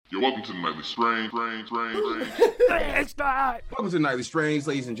You're welcome to the Nightly Strange. Welcome to Nightly Strange,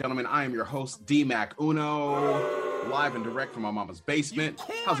 ladies and gentlemen. I am your host, D-Mac Uno, live and direct from my mama's basement.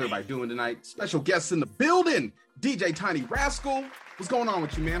 How's everybody doing tonight? Special guests in the building, DJ Tiny Rascal. What's going on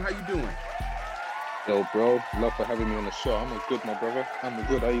with you, man? How you doing? Yo, bro, love for having me on the show. I'm good, my brother. I'm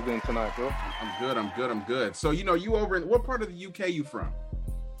good. How you doing tonight, bro? I'm good. So, you over in, what part of the UK you from?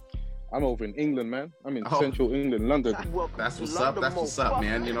 I'm over in England, man. I'm in central England, London. That's what's up,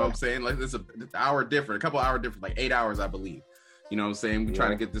 man. You know what I'm saying? Like, it's an hour different, a couple hours different, like 8 hours, I believe. You know what I'm saying? We're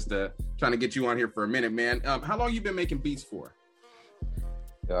trying to get you on here for a minute, man. How long you been making beats for?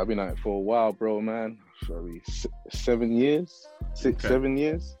 Yeah, I've been at it for a while, bro, man. Probably 7 years, 7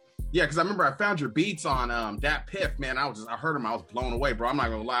 years. Yeah, because I remember I found your beats on Dat Piff, man. I heard him, I was blown away, bro. I'm not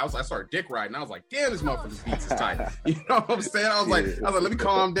gonna lie. I started dick riding. I was like, damn, this motherfucker's beats is tight. You know what I'm saying? I was like, let me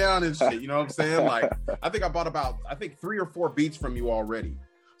calm down and shit. You know what I'm saying? Like, I think I bought about 3 or 4 beats from you already.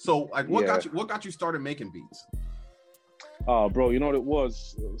 So, like, what got you started making beats? Bro, you know what it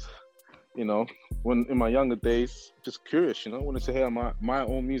was? You know, when in my younger days, just curious, you know, wanted to hear my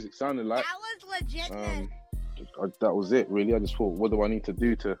own music sounded like. That was legit. That was it, really. I just thought, what do I need to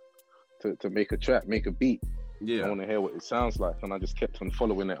do to make a track, make a beat? Yeah, I want to hear what it sounds like, and I just kept on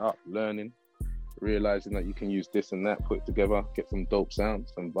following it up, learning, realizing that you can use this and that, put it together, get some dope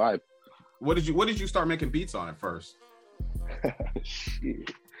sounds, some vibe. What did you start making beats on at first?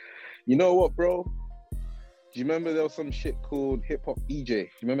 Shit. You know what, bro? Do you remember there was some shit called Hip Hop EJ? You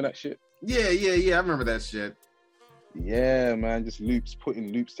remember that shit? Yeah. I remember that shit. Yeah, man, just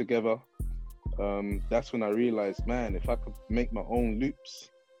putting loops together. That's when I realized, man, if I could make my own loops,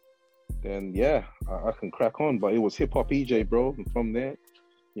 then yeah, I can crack on. But it was Hip Hop EJ, bro. And from there,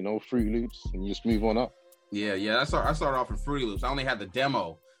 you know, Fruity Loops, and you just move on up. Yeah. I started off with Fruity Loops. I only had the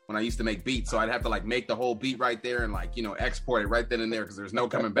demo when I used to make beats, so I'd have to like make the whole beat right there and like, you know, export it right then and there because there's no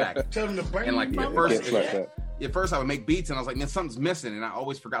coming back. And like at first I would make beats and I was like, man, something's missing, and I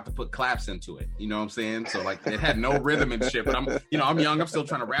always forgot to put claps into it. You know what I'm saying? So like it had no rhythm and shit. But I'm young. I'm still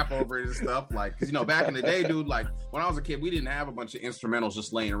trying to rap over it and stuff. Like, because back in the day, dude, like when I was a kid, we didn't have a bunch of instrumentals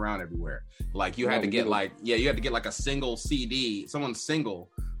just laying around everywhere. Like you had to get like a single CD, someone's single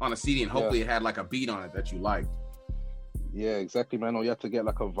on a CD, and hopefully it had like a beat on it that you liked. Yeah, exactly, man. Or you have to get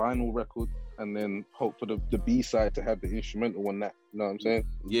like a vinyl record and then hope for the B side to have the instrumental on that. You know what I'm saying?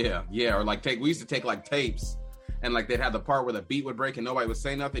 Yeah. Or like we used to take like tapes, and like they'd have the part where the beat would break and nobody would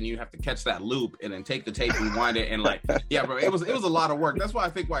say nothing. You have to catch that loop and then take the tape, rewind it, and like, yeah, bro, it was a lot of work. That's why I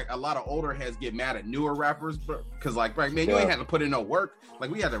think like a lot of older heads get mad at newer rappers, because like, right, man, you ain't had to put in no work.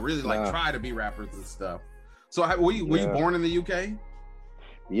 Like we had to really like try to be rappers and stuff. So were you born in the UK?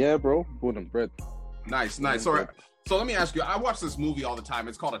 Yeah, bro, born and bred. Nice. So let me ask you, I watch this movie all the time.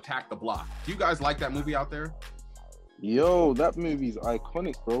 It's called Attack the Block. Do you guys like that movie out there? Yo, that movie's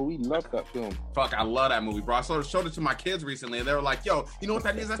iconic, bro. We love that film. Fuck, I love that movie, bro. I showed it to my kids recently, and they were like, yo, you know what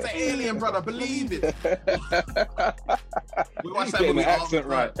that is? That's an alien, brother. Believe it. We watched that movie all the time.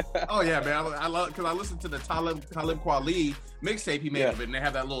 Right. Oh, yeah, man. I love it because I listened to the Talib Kweli mixtape he made of it, and they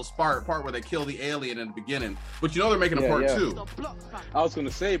have that little part where they kill the alien in the beginning. But they're making a part 2. I was going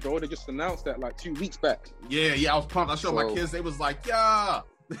to say, bro, they just announced that like 2 weeks back. Yeah, I was pumped. I showed my kids. They was like, yeah.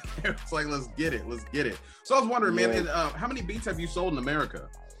 It's like, let's get it. So I was wondering, man, how many beats have you sold in America?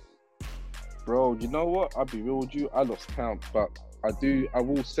 Bro, you know what? I'll be real with you. I lost count, but I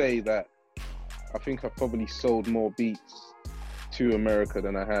will say that I think I've probably sold more beats to America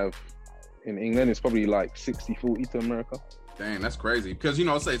than I have in England. It's probably like 60-40 to America. Dang, that's crazy. Because,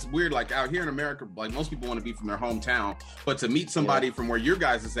 it's weird, like out here in America, like most people want to be from their hometown, but to meet somebody from where your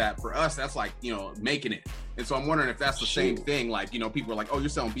guys is at, for us, that's like, making it. And so I'm wondering if that's the same thing. Like, people are like, oh, you're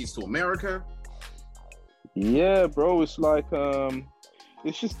selling beats to America? Yeah, bro. It's like,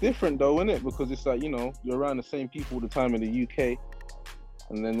 it's just different though, isn't it? Because it's like, you're around the same people all the time in the UK.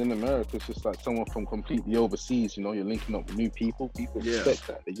 And then in America, it's just like someone from completely overseas, you're linking up with new people. People respect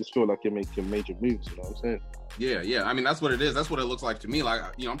that. They just feel like you're making major moves, you know what I'm saying? Yeah. I mean, that's what it is. That's what it looks like to me. Like,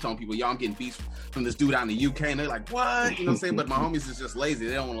 I'm telling people, I'm getting beats from this dude out in the UK, and they're like, what? You know what I'm saying? But my homies is just lazy.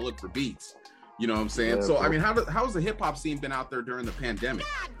 They don't want to look for beats. You know what I'm saying? Yeah, so, bro. I mean, how's the hip-hop scene been out there during the pandemic?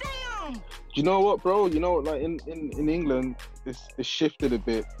 God damn! You know what, bro? Like in England, it's shifted a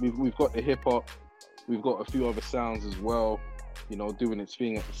bit. We've got the hip-hop. We've got a few other sounds as well, doing its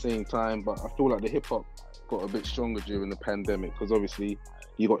thing at the same time. But I feel like the hip-hop got a bit stronger during the pandemic because obviously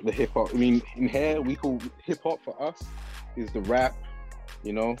you got the hip-hop. I mean, in here, we call hip-hop for us is the rap,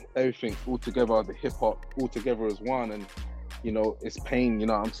 everything all together, the hip-hop all together as one. And, it's pain, you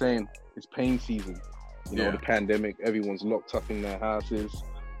know what I'm saying? It's pain season. The pandemic, everyone's locked up in their houses,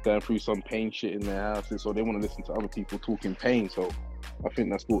 going through some pain shit in their houses, so they want to listen to other people talking pain. So I think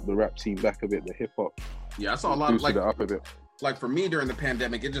that's brought the rap scene back a bit, the hip hop. Yeah, I saw a lot of like it up a bit. Like for me during the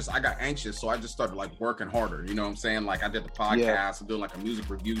pandemic, I got anxious, so I just started like working harder. You know what I'm saying? Like I did the podcast, I'm doing like a music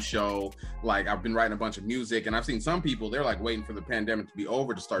review show. Like I've been writing a bunch of music, and I've seen some people, they're like waiting for the pandemic to be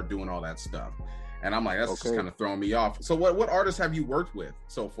over to start doing all that stuff. And I'm like, that's just kind of throwing me off. So what artists have you worked with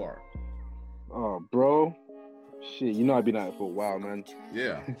so far? Oh, bro. Shit, you know I've been at it for a while, man.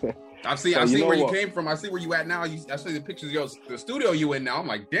 Yeah. I see where you came from. I see where you at now. I see the pictures of the studio you in now. I'm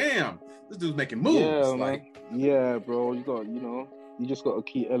like, damn, this dude's making moves. Yeah, like, yeah, bro. You just got to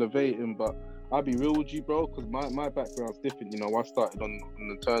keep elevating. But I'll be real with you, bro, because my background's different. I started on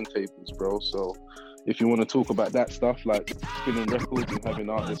the turntables, bro. So if you want to talk about that stuff, like spinning records and having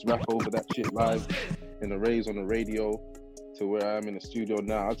artists rap over that shit live in arrays on the radio, to where I am in the studio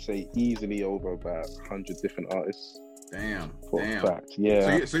now, I'd say easily over about 100 different artists. Damn. Fact.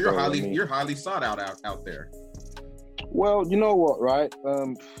 Yeah. So you're highly sought out there. Well, you know what, right?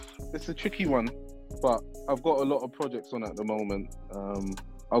 It's a tricky one, but I've got a lot of projects on at the moment.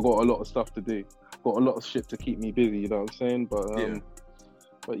 I've got a lot of stuff to do. Got a lot of shit to keep me busy, you know what I'm saying?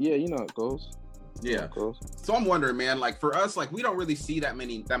 But yeah, you know how it goes. Yeah. So I'm wondering, man, like for us, like we don't really see that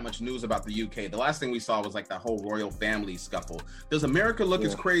much news about the UK. The last thing we saw was like that whole royal family scuffle. Does America look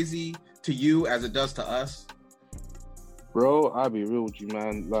as crazy to you as it does to us? Bro, I'll be real with you,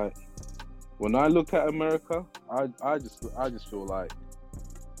 man. Like when I look at America, I just feel like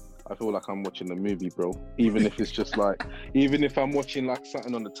I'm watching a movie, bro. Even if it's just like, even if I'm watching like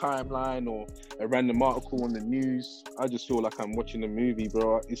something on the timeline or a random article on the news, I just feel like I'm watching a movie,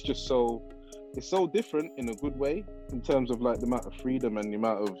 bro. It's just so different in a good way in terms of like the amount of freedom and the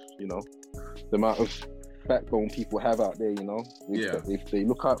amount of backbone people have out there, If they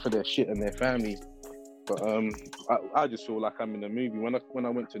look out for their shit and their family. But I just feel like I'm in a movie. When I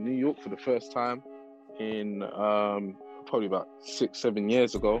went to New York for the first time in probably about 6-7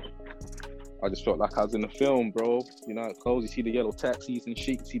 years ago, I just felt like I was in a film, bro. Clothes, you see the yellow taxis and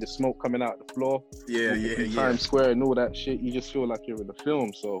shit, you see the smoke coming out the floor. Yeah. Times Square and all that shit, you just feel like you're in a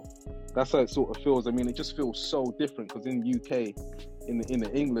film. So that's how it sort of feels. I mean, it just feels so different because in the UK, in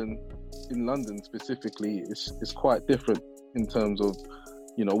England, in London specifically, it's quite different in terms of,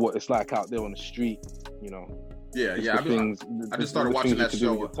 what it's like out there on the street, Yeah. I just started watching that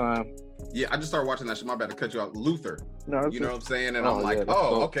show. Yeah, I just started watching that show. My bad to cut you out. Luther. No, you know what I'm saying? And I'm like,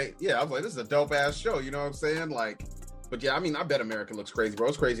 okay. Yeah, I was like, this is a dope ass show. You know what I'm saying? Like, but yeah, I mean, I bet America looks crazy, bro.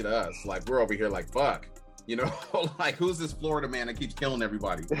 It's crazy to us. Like, we're over here like, fuck. Like, who's this Florida man that keeps killing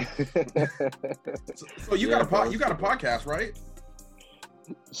everybody? So you got a podcast, right?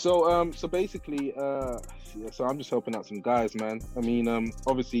 So basically, so I'm just helping out some guys, man. I mean,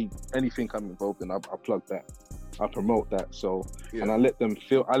 obviously anything I'm involved in, I plug that, I promote that. So, and I let them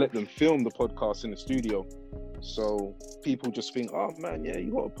film the podcast in the studio. So people just think, oh man, yeah,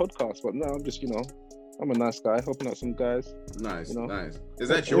 you got a podcast, but no, I'm just, I'm a nice guy helping out some guys. Nice. Is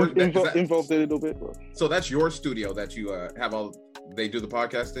that your involved a little bit, bro? So that's your studio that you have they do the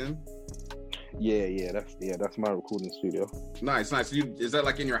podcast in? Yeah, that's my recording studio. Nice. Is that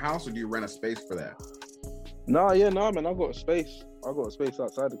like in your house, or do you rent a space for that? No, man, I got a space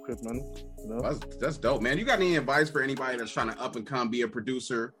outside the crib, man. That's dope, man. You got any advice for anybody that's trying to up and come, be a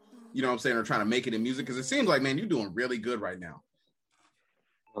producer, you know what I'm saying, or trying to make it in music? Because it seems like, man, you're doing really good right now.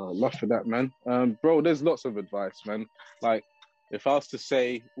 Love for that, man. Bro, there's lots of advice, man. Like, if I was to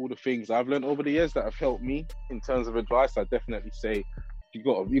say all the things I've learned over the years that have helped me in terms of advice, I'd definitely say you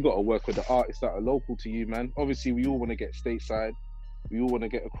got to work with the artists that are local to you, man. Obviously, we all want to get stateside. We all want to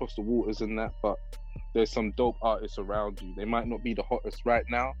get across the waters and that, but there's some dope artists around you. They might not be the hottest right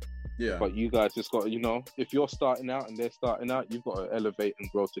now, but you guys just got to, if you're starting out and they're starting out, you've got to elevate and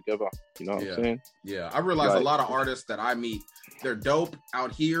grow together. You know what I'm saying? Yeah, I realize a lot of artists that I meet, they're dope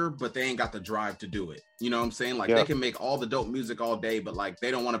out here, but they ain't got the drive to do it. You know what I'm saying? Like, they can make all the dope music all day, but like, they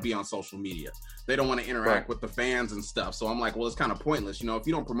don't want to be on social media. They don't want to interact with the fans and stuff. So I'm like, well, it's kind of pointless. If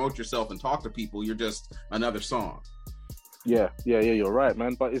you don't promote yourself and talk to people, you're just another song. Yeah, you're right,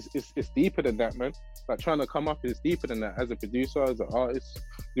 man. But it's deeper than that, man. Like, trying to come up is deeper than that. As a producer, as an artist,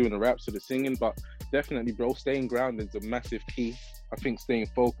 doing the raps or the singing, but definitely, bro, staying grounded is a massive key. I think staying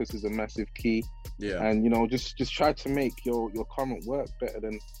focused is a massive key. Yeah. And just try to make your current work better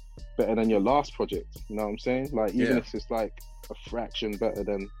than your last project. You know what I'm saying? Like, even if it's like a fraction better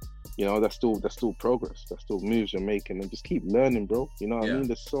than, that's still progress. That's still moves you're making, and just keep learning, bro. You know what I mean?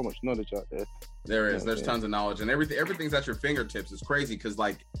 There's so much knowledge out there. There is. There's tons of knowledge, and everything's at your fingertips. It's crazy because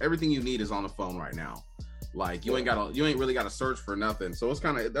like everything you need is on the phone right now. Like you ain't really got to search for nothing. So that's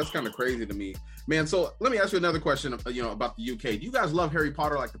kind of crazy to me, man. So let me ask you another question. About the UK. Do you guys love Harry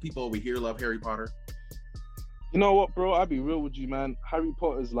Potter like the people over here love Harry Potter? You know what, bro? I'll be real with you, man. Harry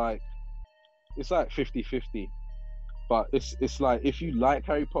Potter's like, it's like 50-50. But it's like, if you like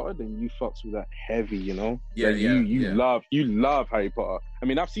Harry Potter, then you fucks with that heavy, you know? Yeah, like you love Harry Potter. I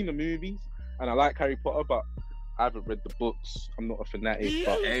mean, I've seen the movies and I like Harry Potter, but I haven't read the books. I'm not a fanatic.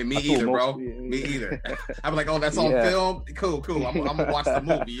 But hey, me either, bro. Me either. I'm like, oh, that's on film? Cool. I'm gonna watch the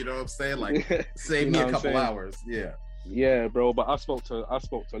movie, you know what I'm saying? Like, save me a couple hours. Yeah. Yeah, bro. But I spoke to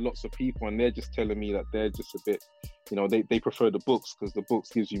lots of people, and they're just telling me that they're just a bit, you know, they prefer the books because the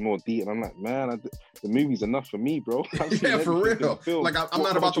books gives you more detail. And I'm like, man, the movie's enough for me, bol. Yeah, for real. Like, I'm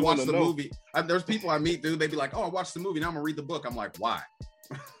not about to watch the movie. There's people I meet, dude. They be like, oh, I watched the movie. Now I'm gonna read the book. I'm like, why?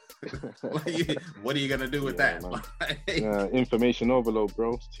 Like, what are you gonna do with that? Information overload,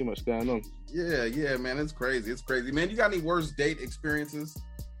 bro. It's too much going on. Yeah, man. It's crazy. Man, you got any worst date experiences?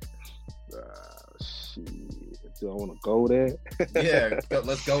 Shit. Do I want to go there? Yeah,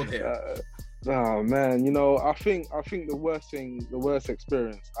 let's go there. Oh man, you know, I think the worst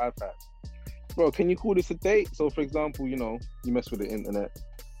experience I've had, bro. Can you call this a date? So, for example, you know, you mess with the internet,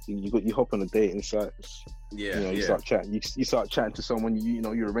 you hop on a dating site. Yeah, you know, you start chatting. You start chatting to someone. You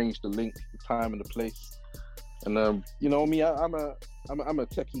know, you arrange the link, the time, and the place. And you know me, I'm a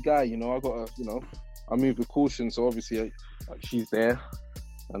techie guy. You know, I move with caution. So obviously, she's there.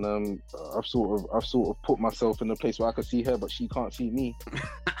 And I've sort of put myself in a place where I can see her, but she can't see me.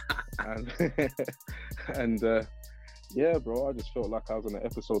 and yeah, bro, I just felt like I was on an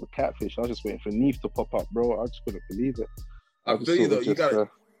episode of Catfish. I was just waiting for Neef to pop up, bro. I just couldn't believe it. I feel you though. You got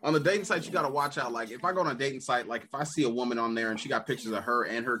on the dating sites, you got to watch out. Like, if I go on a dating site, like if I see a woman on there and she got pictures of her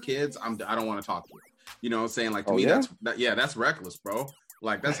and her kids, I don't want to talk to her. You know what I'm saying? Like, to me, that's reckless, bro.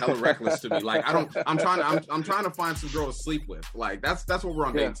 Like, that's hella reckless to me. Like, I'm trying to find some girl to sleep with. Like, that's what we're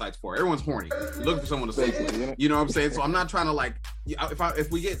on dating sites for. Everyone's horny. You're looking for someone to sleep with. You know what I'm saying? So I'm not trying to, like, if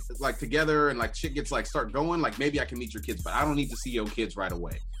we get like together and like shit gets like start going, like maybe I can meet your kids, but I don't need to see your kids right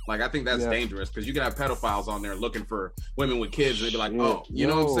away. Like, I think that's dangerous because you can have pedophiles on there looking for women with kids and they'd be like, oh, you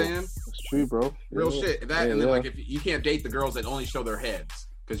know what I'm saying? It's true, bro. Real shit. That and then like if you can't date the girls that only show their heads.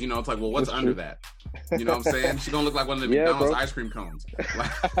 Because, you know, it's like, well, what's under that? You know what I'm saying? She's going to look like one of the McDonald's ice cream cones.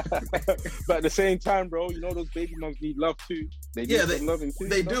 But at the same time, bro, you know, those baby moms need love, too. They need some loving, too.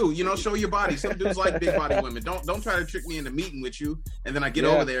 They do. You know, show your body. Some dudes like big body women. Don't try to trick me into meeting with you. And then I get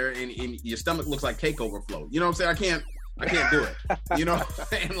over there and your stomach looks like cake overflow. You know what I'm saying? I can't do it. You know what I'm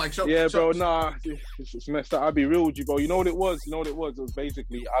saying? Like, bro, nah, it's messed up. I'll be real with you, bro. You know what it was? It was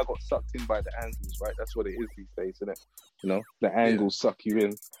basically I got sucked in by the angles, right? That's what it is these days, isn't it? You know, the angles suck you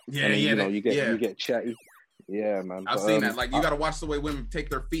in. Yeah, and then, you know, you get chatty. Yeah, man. I've seen that. Like, you got to watch the way women take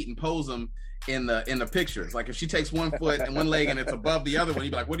their feet and pose them in the pictures. Like, if she takes one foot and one leg and it's above the other one,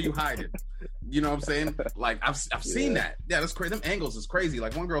 you'd be like, what are you hiding? You know what I'm saying? Like, I've seen that. Yeah, that's crazy. Them angles is crazy.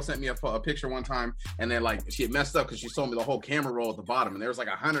 Like, one girl sent me a picture one time, and then like she had messed up because she showed me the whole camera roll at the bottom, and there was like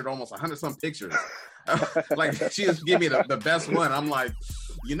almost 100 some pictures. Like, she just gave me the best one. I'm like,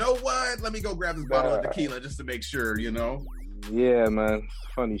 you know what? Let me go grab this bottle of tequila just to make sure. You know? Yeah, man.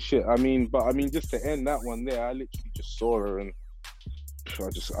 Funny shit. I mean, just to end that one there, I literally just saw her and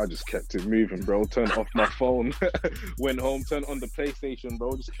I just kept it moving, bro. Turned off my phone, went home, turned on the PlayStation,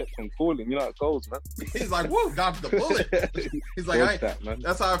 bro. Just kept on calling. You know how it goes, man. He's like, whoa, dodged the bullet. He's like,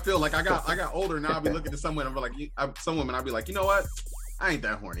 that's how I feel. Like, I got older now. I'll be looking at someone. I'm like, some women. I'll be like, you know what? I ain't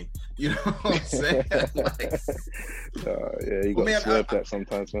that horny. You know what I'm saying? Like, yeah, you got to swerve that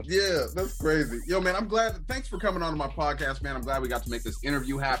sometimes, man. Yeah, that's crazy. Yo, man, I'm glad. Thanks for coming on to my podcast, man. I'm glad we got to make this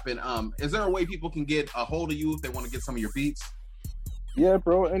interview happen. Is there a way people can get a hold of you if they want to get some of your beats? Yeah,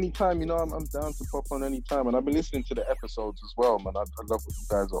 bro. Anytime, you know, I'm down to pop on anytime, and I've been listening to the episodes as well, man. I love what you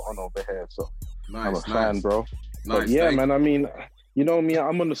guys are on over here, so I'm a fan, bro. But yeah, man. I mean, you know me,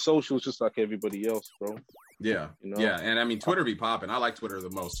 I'm on the socials just like everybody else, bro. Yeah, you know? Yeah, and I mean, Twitter be popping. I like Twitter the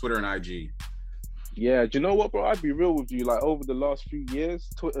most. Twitter and IG. Yeah, do you know what, bro? I'd be real with you. Like, over the last few years,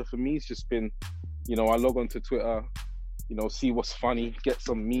 Twitter for me has just been, you know, I log on to Twitter, you know, see what's funny, get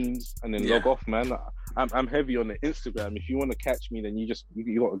some memes, and then log off, man. I'm heavy on the Instagram. If you want to catch me, then you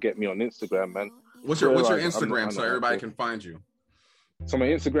got to get me on Instagram, man. What's your Instagram so everybody can find you? So my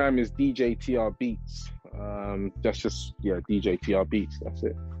Instagram is DJTR Beats. That's just DJTR Beats. That's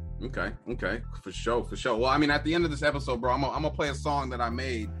it. Okay, for sure. Well, I mean, at the end of this episode, bro, I'm gonna play a song that I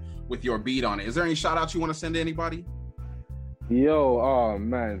made with your beat on it. Is there any shout outs you want to send to anybody? Yo, oh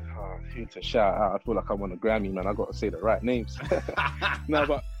man, to shout out. I feel like I won a Grammy, man. I got to say the right names.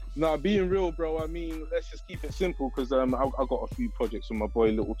 No, being real, bro. I mean, let's just keep it simple because I got a few projects with my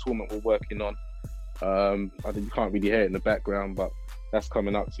boy Little Torment we're working on. I think you can't really hear it in the background, but that's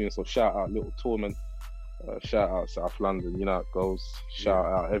coming up soon. So shout out Little Torment. Shout out South London, you know how it goes. Shout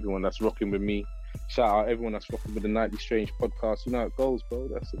out everyone that's rocking with me. Shout out everyone that's rocking with the Nightly Strange podcast. You know how it goes, bro.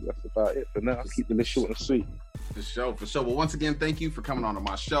 That's about it for now. I'll keep the list short and sweet. For sure. Well, once again, thank you for coming on to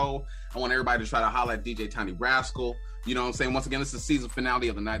my show. I want everybody to try to holler at DJ Tiny Rascal. You know what I'm saying? Once again, this is the season finale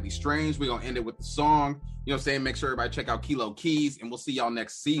of the Nightly Strange. We're going to end it with the song. You know what I'm saying? Make sure everybody check out Kilo Keys, and we'll see y'all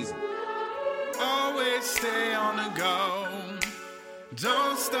next season. Always stay on the go.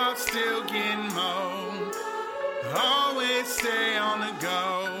 Don't stop, still getting more. Always stay on the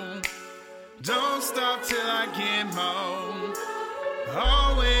go. Don't stop till I get more.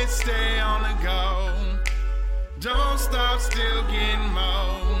 Always stay on the go. Don't stop, still getting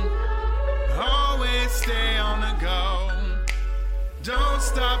more. Always stay on the go. Don't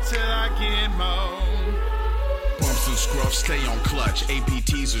stop till I get more. Bumps and scruffs, stay on clutch.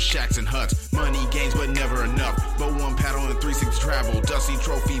 APTs or shacks and huts. Money gains, but never enough. But one paddle and 360 travel. Dusty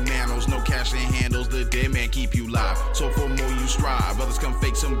trophy manos, no cash in handles. The dead man keep you live. So for more you strive. Others come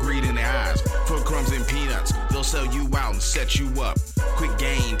fake some greed in their eyes. For crumbs and peanuts, they'll sell you out and set you up. Quick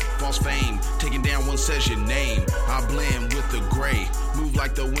gain, false fame. Taking down one says your name. I blend with the gray. Move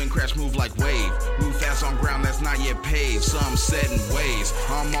like the wind, crash, move like wave. Move fast on ground that's not yet paved. Some set in ways.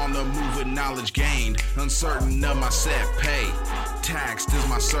 I'm on the move with knowledge gained. Uncertain of my set pay. Taxed is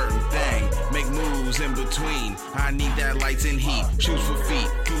my certain thing. Make moves in between. I need that lights and heat. Shoes for feet,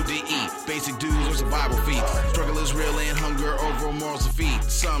 food to eat. Basic dues or survival feats. Struggle is real and hunger over morals defeat.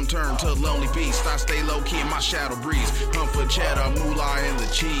 Some turn to lonely beast. I stay low key in my shadow breeze. Hunt for cheddar, moolah, and the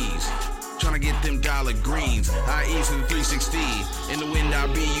cheese. Tryna get them dollar greens. I ease in the 360. In the wind I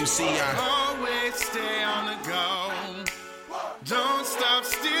be, you see I always stay on the go. Don't stop,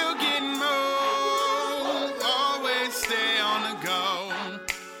 still getting more. Always stay on the go.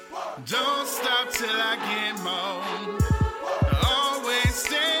 Don't stop till I get more. Always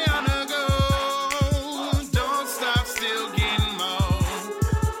stay on the go. Don't stop, still getting more.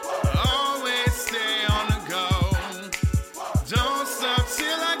 Always stay on the go. Don't stop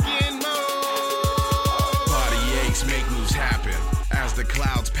till I get more. Body aches, make moves happen. As the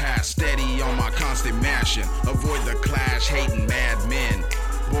clouds pass, steady on my constant mashing. Avoid the clash, hating mad men.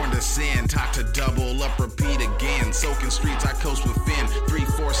 Born to sin, taught to double up, repeat again. Soaking streets, I coast with Finn.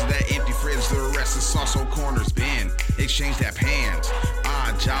 3/4 of that empty fridge, the rest is also corners bin. Exchange tap hands,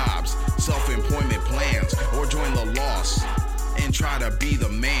 odd jobs, self-employment plans, or join the loss and try to be the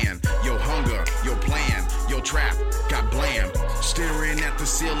man. Your hunger, your plan, your trap got bland. Staring at the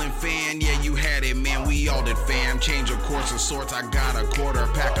ceiling fan, yeah, you had it, man, we all did, fam. Change of course of sorts, I got a quarter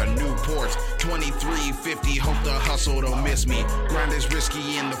pack of Newports. 23.50, hope the hustle don't miss me. Grind is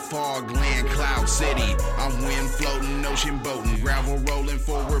risky in the fog land, Cloud City. I'm wind floating, ocean boating, gravel rolling,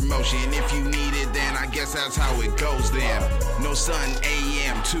 forward motion. If you need it, then I guess that's how it goes then. No sun,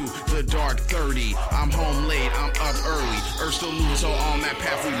 AM to the dark 30. I'm home late, I'm up early. Earth still moving, so on that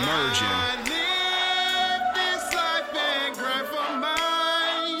path we merging.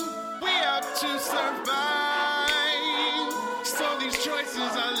 To survive, so these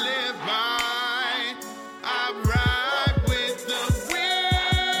choices I live by. I ride with the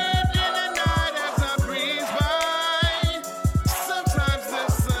wind in the night as I breeze by. Sometimes the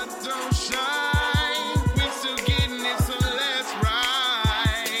sun don't shine, we still getting it, so let's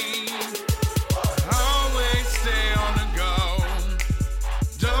ride. Always stay on the go.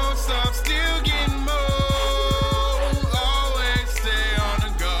 Don't stop, still getting more.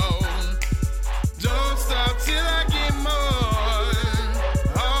 Till I get more.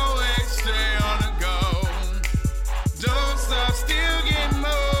 Always stay on the go. Don't stop, still get more.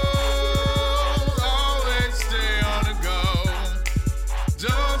 Always stay on the go.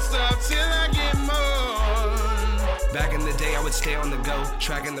 Don't stop till I get more. Back in the day, I would stay on the go.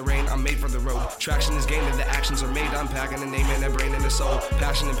 Tracking the rain, I'm made for the road. Traction is gained and the actions are made. I'm packing a name and a brain and a soul.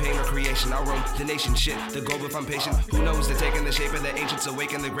 Passion and pain or creation, I'll roam the nation shit. The goal if I'm patient, who knows? They're taking the shape of the ancients,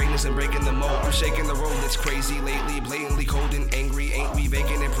 awaken the greatness and breaking the mold. I'm shaking the road that's crazy lately, blatantly cold and angry. Ain't we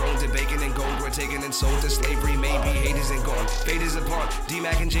vacant and prone to bacon and gold? We're taken and sold to slavery, maybe hate isn't gone. Fate is upon,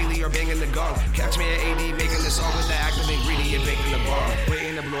 D-Mac and J-Lee are banging the gong. Catch me at AD, making the song with the active ingredient, baking the bomb.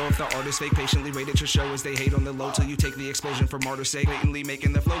 Waiting to blow if the artist fake, patiently wait at your show as they hate on the low till you take the explosion for martyr's sake. Blatantly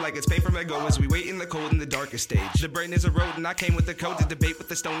making the flow like it's paper Mego as we wait in the cold in the darkest stage. The brain is a road and I came with the code to debate with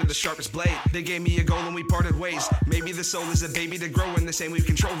the stone and the sharpest blade. They gave me a goal and we parted ways. Maybe the soul is a baby to grow and the same we've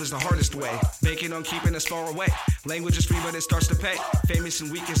controlled is the hardest way. Banking on keeping us far away. Language is free but it starts to pay. Famous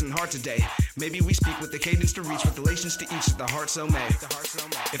and weak isn't hard today. Maybe we speak with the cadence to reach with relations to each if the heart so may. If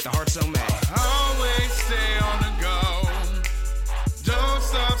the heart so may. Always stay on the go. Don't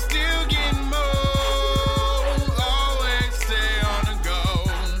stop, still getting more. Always stay on the go.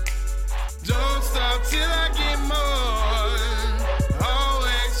 Don't stop till I get more.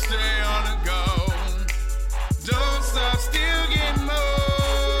 Always stay on the go.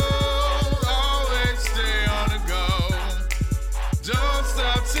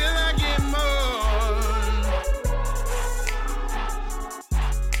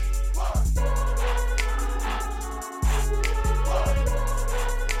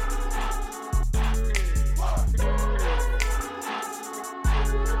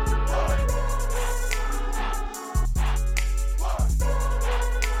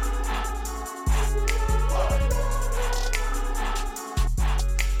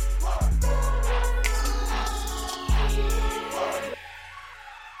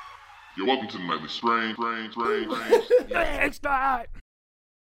 You're welcome to the nightly strain. Extra.